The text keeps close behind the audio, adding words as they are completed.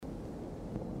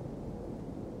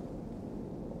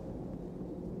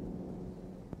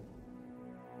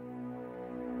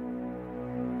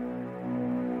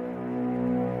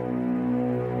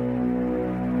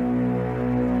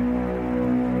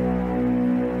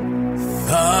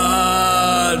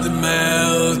Had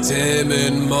meltem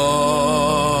in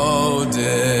moder,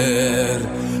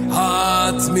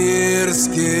 hat mir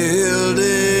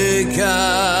skilde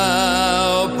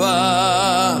kaupa,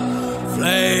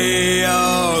 flei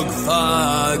og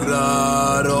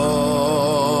fagrar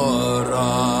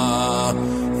åra,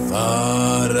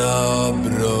 fara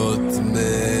brott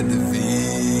med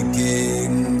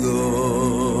vikingum,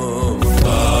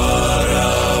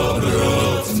 fara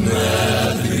brott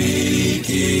med vikingum.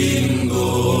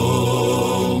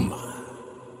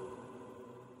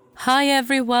 Hi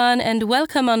everyone and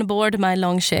welcome on board my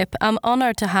longship. I'm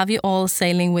honored to have you all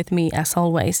sailing with me as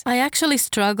always. I actually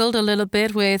struggled a little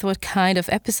bit with what kind of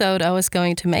episode I was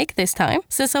going to make this time,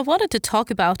 since I wanted to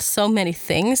talk about so many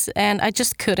things and I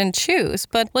just couldn't choose.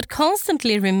 But what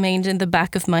constantly remained in the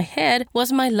back of my head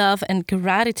was my love and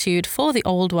gratitude for the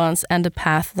old ones and the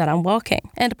path that I'm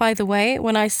walking. And by the way,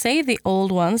 when I say the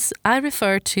old ones, I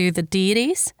refer to the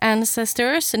deities,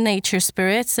 ancestors, nature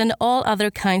spirits, and all other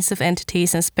kinds of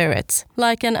entities and spirits,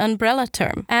 like an umbrella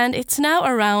term. And it's now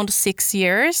around 6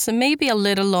 years, maybe a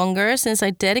little longer, since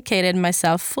I dedicated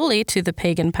myself fully to the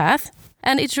pagan path.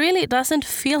 And it really doesn't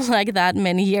feel like that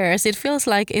many years. It feels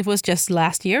like it was just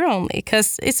last year only,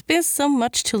 because it's been so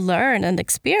much to learn and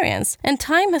experience. And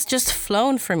time has just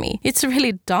flown for me. It's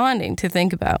really daunting to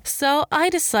think about. So I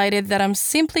decided that I'm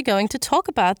simply going to talk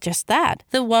about just that,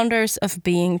 the wonders of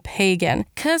being pagan.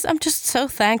 Because I'm just so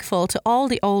thankful to all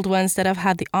the old ones that I've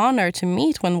had the honor to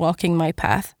meet when walking my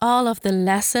path. All of the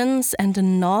lessons and the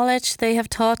knowledge they have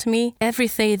taught me,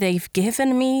 everything they've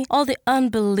given me, all the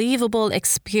unbelievable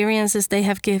experiences they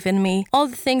have given me, all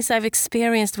the things I've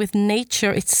experienced with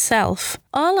nature itself,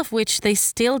 all of which they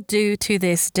still do to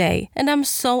this day. And I'm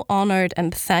so honored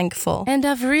and thankful. And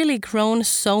I've really grown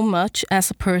so much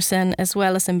as a person, as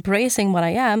well as embracing what I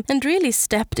am, and really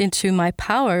stepped into my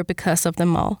power because of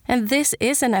them all. And this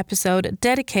is an episode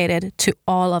dedicated to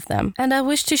all of them. And I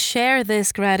wish to share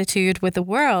this gratitude with the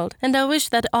world. And I wish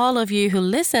that all of you who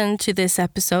listen to this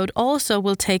episode also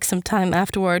will take some time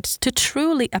afterwards to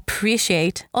truly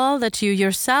appreciate all that you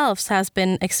yourselves has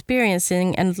been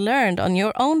experiencing and learned on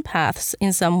your own paths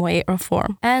in some way or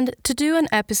form. And to do an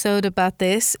episode about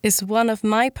this is one of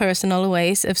my personal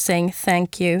ways of saying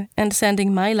thank you and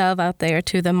sending my love out there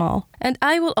to them all. And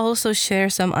I will also share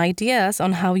some ideas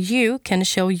on how you can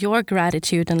show your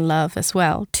gratitude and love as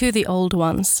well to the old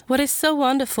ones. What is so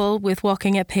wonderful with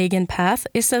walking a pagan path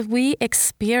is that we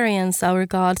experience our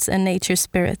gods and nature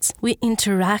spirits. We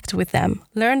interact with them,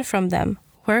 learn from them,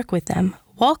 work with them,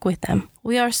 walk with them.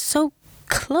 We are so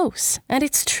close, and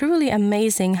it's truly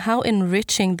amazing how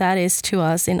enriching that is to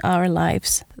us in our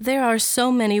lives. There are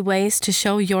so many ways to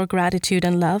show your gratitude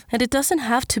and love, and it doesn't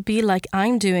have to be like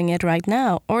I'm doing it right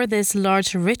now, or this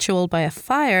large ritual by a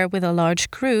fire with a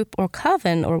large group or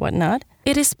coven or whatnot.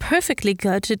 It is perfectly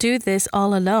good to do this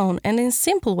all alone and in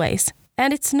simple ways.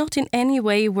 And it's not in any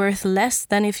way worth less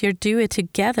than if you do it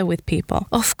together with people.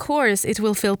 Of course, it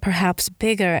will feel perhaps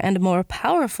bigger and more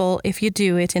powerful if you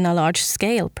do it in a large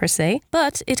scale per se,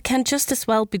 but it can just as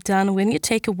well be done when you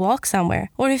take a walk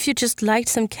somewhere, or if you just light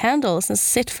some candles and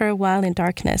sit for a while in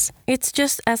darkness. It's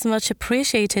just as much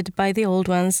appreciated by the old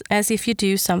ones as if you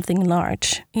do something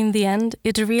large. In the end,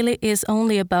 it really is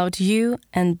only about you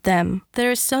and them.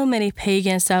 There are so many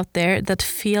pagans out there that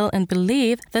feel and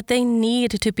believe that they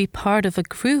need to be part of a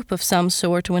group of some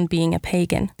sort when being a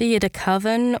pagan, be it a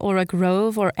coven or a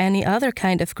grove or any other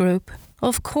kind of group.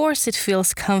 Of course it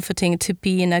feels comforting to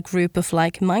be in a group of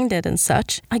like-minded and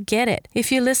such. I get it.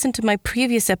 If you listen to my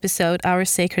previous episode, Our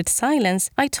Sacred Silence,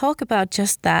 I talk about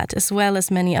just that as well as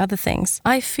many other things.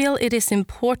 I feel it is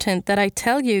important that I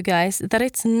tell you guys that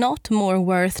it's not more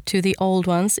worth to the old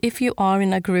ones if you are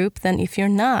in a group than if you're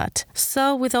not.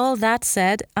 So with all that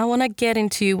said, I want to get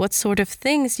into what sort of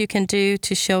things you can do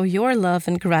to show your love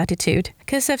and gratitude.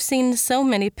 Because I've seen so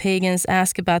many pagans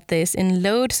ask about this in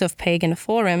loads of pagan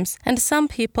forums, and some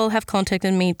people have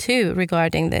contacted me too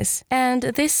regarding this. And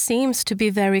this seems to be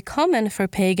very common for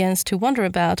pagans to wonder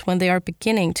about when they are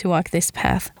beginning to walk this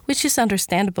path, which is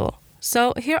understandable.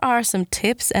 So here are some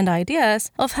tips and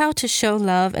ideas of how to show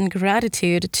love and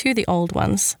gratitude to the old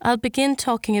ones. I'll begin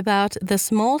talking about the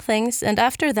small things, and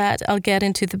after that I'll get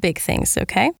into the big things,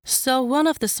 okay? So one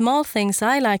of the small things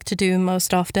I like to do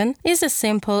most often is as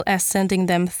simple as sending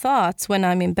them thoughts when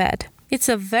I'm in bed. It's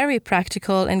a very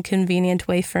practical and convenient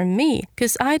way for me,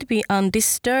 because I'd be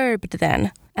undisturbed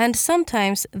then. And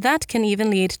sometimes that can even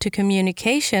lead to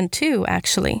communication too,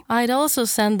 actually. I'd also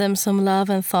send them some love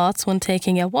and thoughts when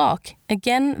taking a walk.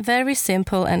 Again, very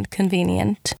simple and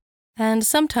convenient. And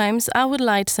sometimes I would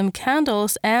light some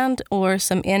candles and/or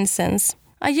some incense.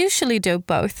 I usually do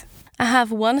both. I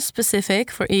have one specific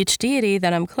for each deity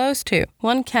that I'm close to,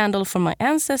 one candle for my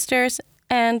ancestors,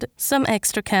 and some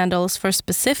extra candles for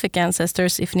specific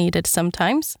ancestors if needed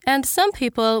sometimes. And some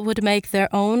people would make their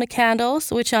own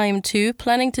candles, which I am too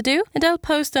planning to do, and I'll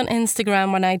post on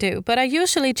Instagram when I do. But I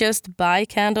usually just buy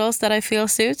candles that I feel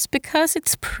suits because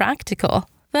it's practical.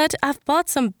 But I've bought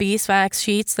some beeswax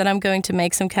sheets that I'm going to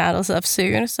make some candles of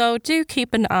soon, so do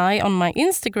keep an eye on my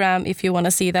Instagram if you want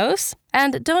to see those.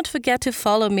 And don't forget to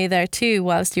follow me there too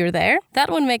whilst you're there. That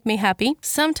would make me happy.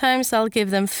 Sometimes I'll give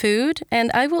them food and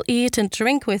I will eat and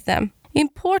drink with them.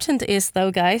 Important is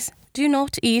though, guys, do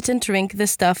not eat and drink the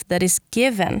stuff that is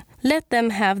given. Let them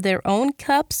have their own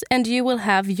cups and you will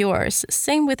have yours.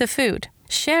 Same with the food.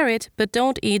 Share it, but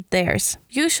don't eat theirs.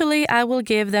 Usually I will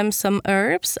give them some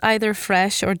herbs, either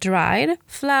fresh or dried,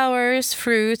 flowers,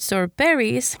 fruits or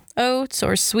berries, oats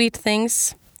or sweet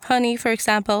things, honey for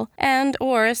example, and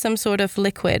or some sort of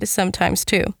liquid sometimes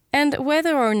too. And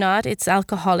whether or not it's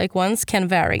alcoholic ones can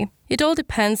vary. It all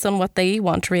depends on what they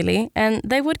want really, and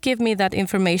they would give me that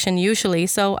information usually,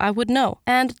 so I would know.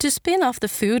 And to spin off the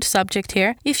food subject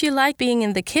here, if you like being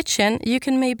in the kitchen, you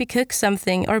can maybe cook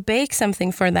something or bake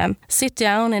something for them. Sit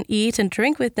down and eat and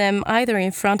drink with them either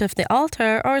in front of the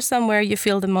altar or somewhere you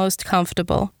feel the most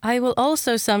comfortable. I will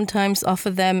also sometimes offer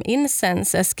them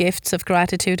incense as gifts of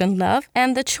gratitude and love,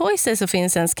 and the choices of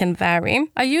incense can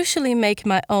vary. I usually make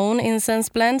my own incense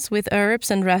blends with herbs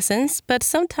and resins, but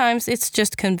sometimes it's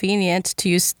just convenient to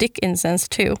use stick incense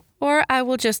too. Or I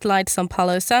will just light some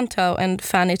Palo Santo and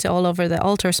fan it all over the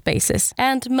altar spaces.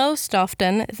 And most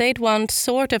often, they'd want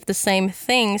sort of the same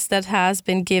things that has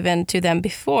been given to them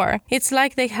before. It's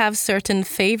like they have certain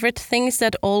favorite things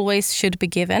that always should be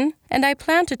given. And I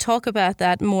plan to talk about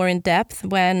that more in depth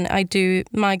when I do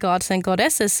my Gods and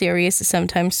Goddesses series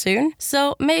sometime soon.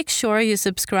 So make sure you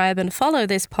subscribe and follow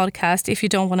this podcast if you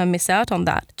don't want to miss out on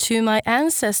that. To my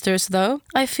ancestors though,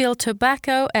 I feel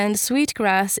tobacco and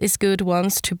sweetgrass is good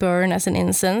ones to burn as an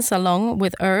incense along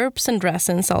with herbs and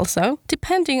resins also,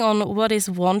 depending on what is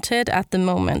wanted at the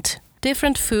moment.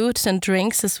 Different foods and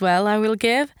drinks as well I will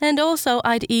give, and also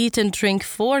I'd eat and drink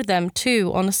for them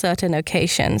too on certain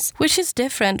occasions, which is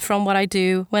different from what I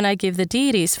do when I give the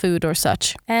deities food or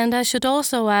such. And I should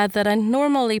also add that I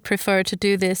normally prefer to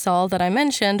do this all that I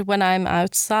mentioned when I'm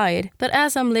outside, but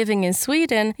as I'm living in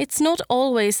Sweden, it's not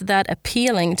always that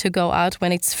appealing to go out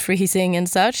when it's freezing and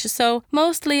such, so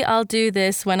mostly I'll do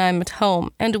this when I'm at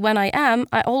home, and when I am,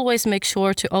 I always make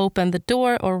sure to open the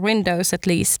door or windows at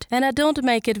least, and I don't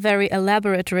make it very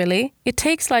elaborate really. It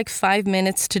takes like 5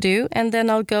 minutes to do and then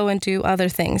I'll go and do other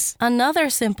things. Another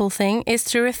simple thing is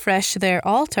to refresh their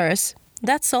altars.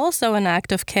 That's also an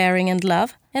act of caring and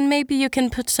love, and maybe you can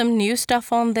put some new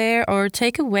stuff on there or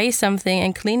take away something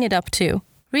and clean it up too.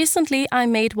 Recently I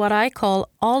made what I call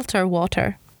altar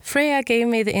water. Freya gave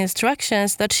me the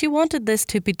instructions that she wanted this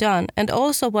to be done and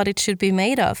also what it should be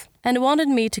made of, and wanted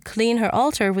me to clean her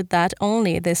altar with that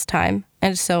only this time.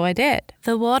 And so I did.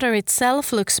 The water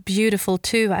itself looks beautiful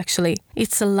too, actually.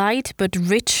 It's a light but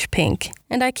rich pink.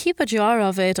 And I keep a jar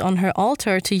of it on her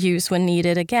altar to use when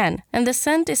needed again. And the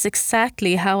scent is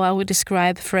exactly how I would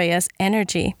describe Freya's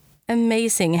energy.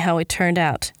 Amazing how it turned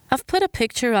out. I've put a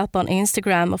picture up on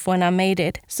Instagram of when I made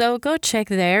it, so go check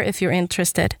there if you're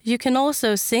interested. You can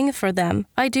also sing for them.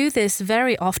 I do this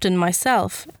very often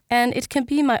myself, and it can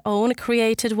be my own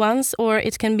created ones or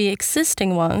it can be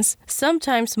existing ones.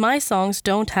 Sometimes my songs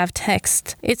don't have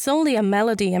text. It's only a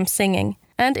melody I'm singing,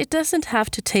 and it doesn't have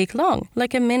to take long,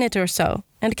 like a minute or so,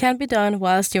 and can be done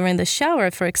whilst you're in the shower,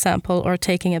 for example, or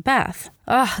taking a bath.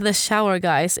 The shower,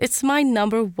 guys. It's my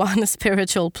number one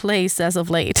spiritual place as of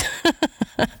late.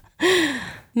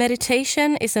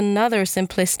 Meditation is another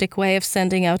simplistic way of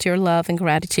sending out your love and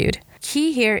gratitude.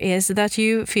 Key here is that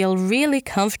you feel really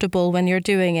comfortable when you're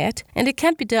doing it, and it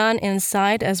can be done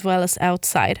inside as well as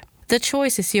outside. The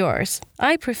choice is yours.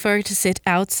 I prefer to sit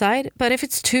outside, but if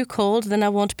it's too cold, then I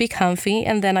won't be comfy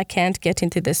and then I can't get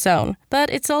into the zone. But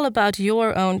it's all about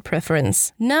your own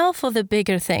preference. Now for the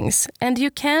bigger things, and you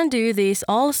can do these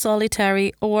all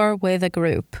solitary or with a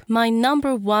group. My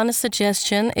number one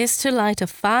suggestion is to light a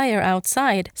fire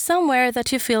outside, somewhere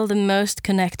that you feel the most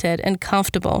connected and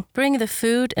comfortable. Bring the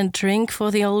food and drink for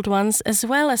the old ones as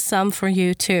well as some for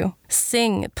you too.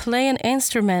 Sing, play an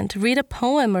instrument, read a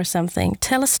poem or something,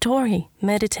 tell a story,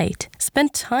 meditate.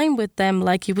 Spend time with them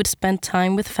like you would spend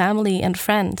time with family and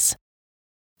friends.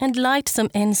 And light some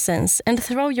incense and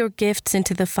throw your gifts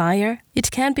into the fire.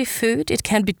 It can be food, it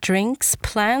can be drinks,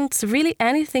 plants, really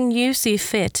anything you see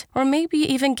fit. Or maybe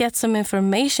even get some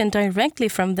information directly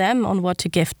from them on what to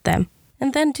gift them.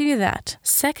 and then do that.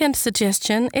 Second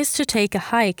suggestion is to take a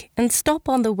hike and stop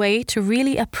on the way to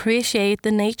really appreciate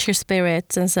the nature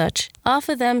spirits and such.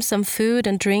 Offer them some food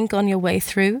and drink on your way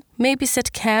through. Maybe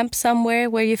set camp somewhere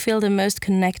where you feel the most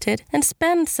connected and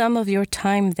spend some of your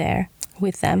time there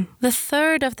with them. The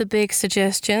third of the big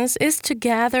suggestions is to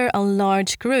gather a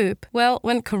large group. Well,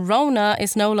 when Corona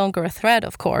is no longer a threat,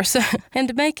 of course,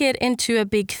 and make it into a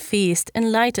big feast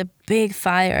and light a big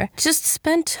fire. Just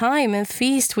spend time and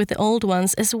feast with the old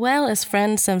ones as well as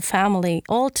friends and family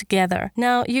all together.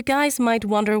 Now, you guys might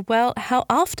wonder, well, how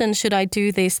often should I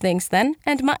do these things then?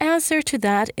 And my answer to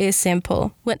that is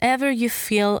simple. Whenever you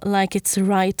feel like it's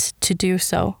right to do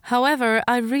so. However,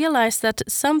 I realize that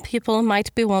some people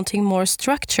might be wanting more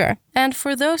structure. And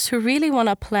for those who really want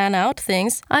to plan out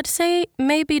things, I'd say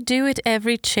maybe do it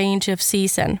every change of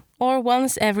season, or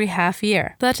once every half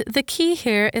year. But the key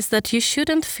here is that you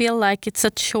shouldn't feel like it's a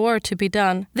chore to be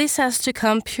done. This has to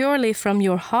come purely from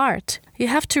your heart. You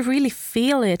have to really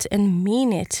feel it and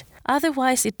mean it.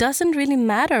 Otherwise, it doesn't really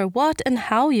matter what and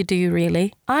how you do,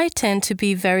 really. I tend to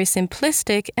be very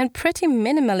simplistic and pretty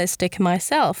minimalistic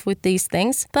myself with these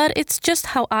things, but it's just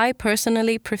how I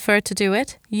personally prefer to do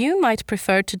it. You might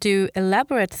prefer to do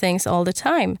elaborate things all the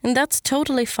time, and that's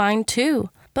totally fine too.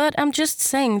 But I'm just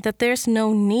saying that there's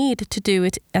no need to do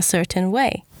it a certain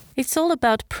way. It's all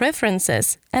about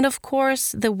preferences, and of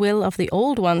course the will of the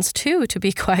old ones too, to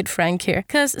be quite frank here,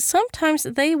 because sometimes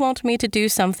they want me to do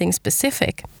something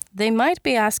specific. They might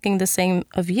be asking the same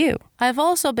of you. I've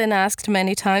also been asked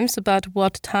many times about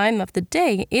what time of the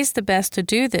day is the best to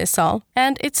do this all,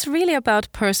 and it's really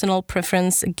about personal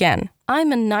preference again.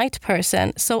 I'm a night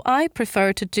person, so I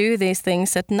prefer to do these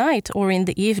things at night or in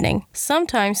the evening.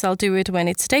 Sometimes I'll do it when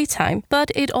it's daytime,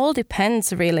 but it all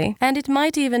depends really. And it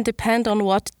might even depend on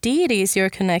what deities you're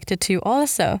connected to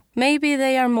also. Maybe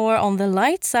they are more on the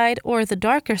light side or the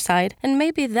darker side, and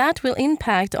maybe that will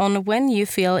impact on when you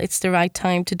feel it's the right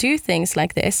time to do things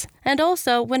like this. And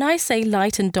also, when I say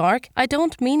light and dark, I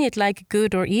don't mean it like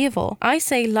good or evil. I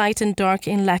say light and dark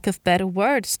in lack of better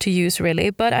words to use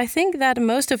really, but I think that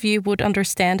most of you would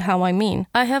understand how I mean.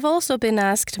 I have also been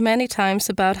asked many times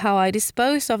about how I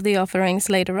dispose of the offerings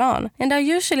later on, and I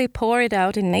usually pour it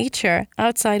out in nature,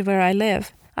 outside where I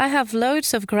live. I have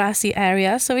loads of grassy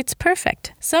area, so it's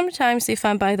perfect. Sometimes if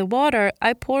I'm by the water,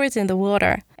 I pour it in the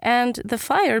water. And the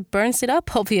fire burns it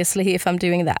up, obviously, if I'm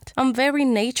doing that. I'm very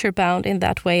nature-bound in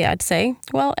that way, I'd say.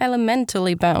 Well,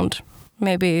 elementally bound.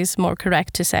 Maybe is more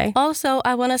correct to say. Also,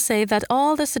 I want to say that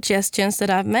all the suggestions that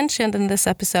I've mentioned in this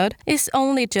episode is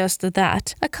only just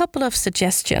that. A couple of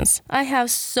suggestions. I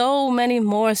have so many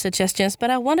more suggestions,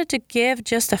 but I wanted to give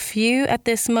just a few at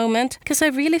this moment because I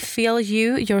really feel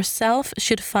you yourself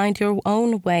should find your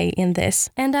own way in this.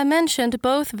 And I mentioned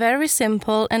both very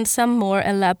simple and some more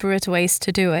elaborate ways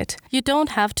to do it. You don't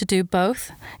have to do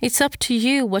both. It's up to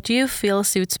you what you feel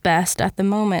suits best at the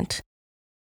moment.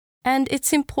 And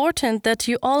it's important that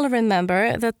you all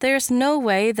remember that there's no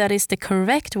way that is the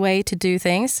correct way to do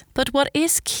things, but what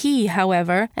is key,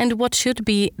 however, and what should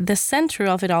be the center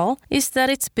of it all, is that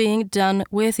it's being done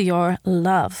with your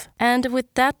love. And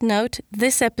with that note,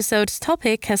 this episode's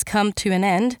topic has come to an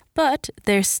end, but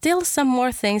there's still some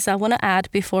more things I want to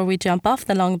add before we jump off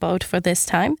the longboat for this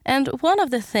time. And one of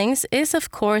the things is,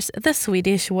 of course, the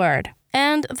Swedish word.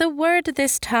 And the word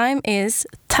this time is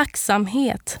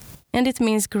tacksamhet. And it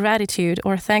means gratitude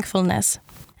or thankfulness.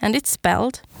 And it's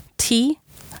spelled T-A-C-K-S-A-M-H-E-T.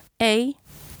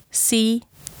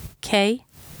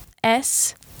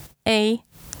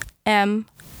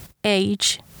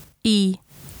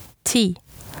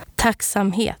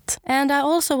 Tacksamhet. And I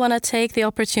also want to take the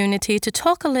opportunity to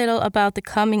talk a little about the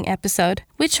coming episode,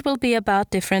 which will be about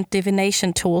different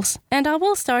divination tools. And I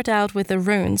will start out with the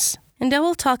runes. And I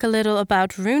will talk a little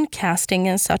about rune casting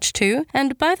and such too.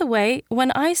 And by the way,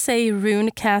 when I say rune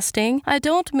casting, I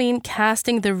don't mean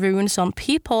casting the runes on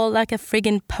people like a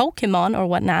friggin' Pokemon or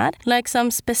whatnot, like some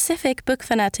specific book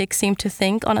fanatic seem to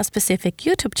think on a specific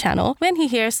YouTube channel when he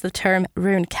hears the term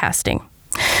rune casting.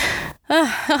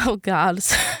 Oh God,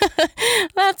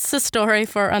 that's a story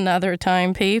for another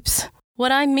time, peeps.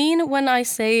 What I mean when I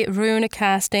say rune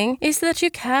casting is that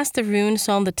you cast the runes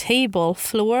on the table,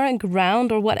 floor,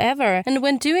 ground, or whatever, and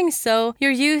when doing so, you're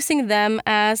using them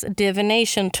as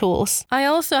divination tools. I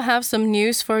also have some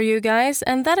news for you guys,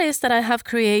 and that is that I have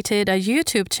created a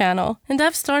YouTube channel, and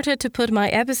I've started to put my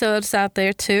episodes out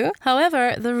there too.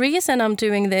 However, the reason I'm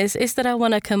doing this is that I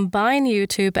want to combine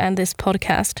YouTube and this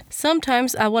podcast.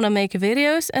 Sometimes I want to make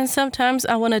videos, and sometimes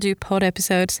I want to do pod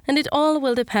episodes, and it all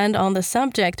will depend on the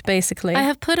subject, basically. I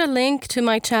have put a link to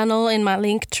my channel in my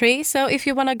link tree, so if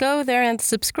you want to go there and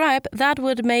subscribe, that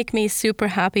would make me super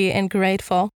happy and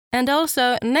grateful. And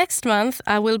also, next month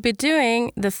I will be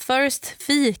doing the first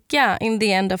fika in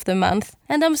the end of the month.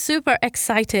 And I'm super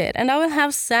excited, and I will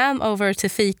have Sam over to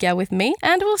fika with me,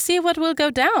 and we'll see what will go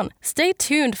down. Stay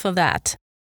tuned for that.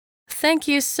 Thank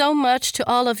you so much to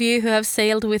all of you who have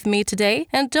sailed with me today,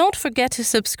 and don't forget to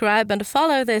subscribe and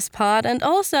follow this pod and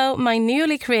also my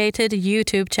newly created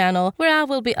YouTube channel where I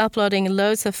will be uploading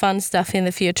loads of fun stuff in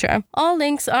the future. All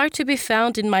links are to be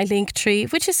found in my link tree,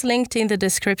 which is linked in the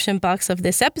description box of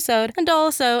this episode and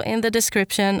also in the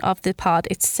description of the pod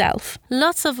itself.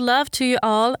 Lots of love to you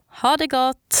all. Ha det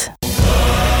gott!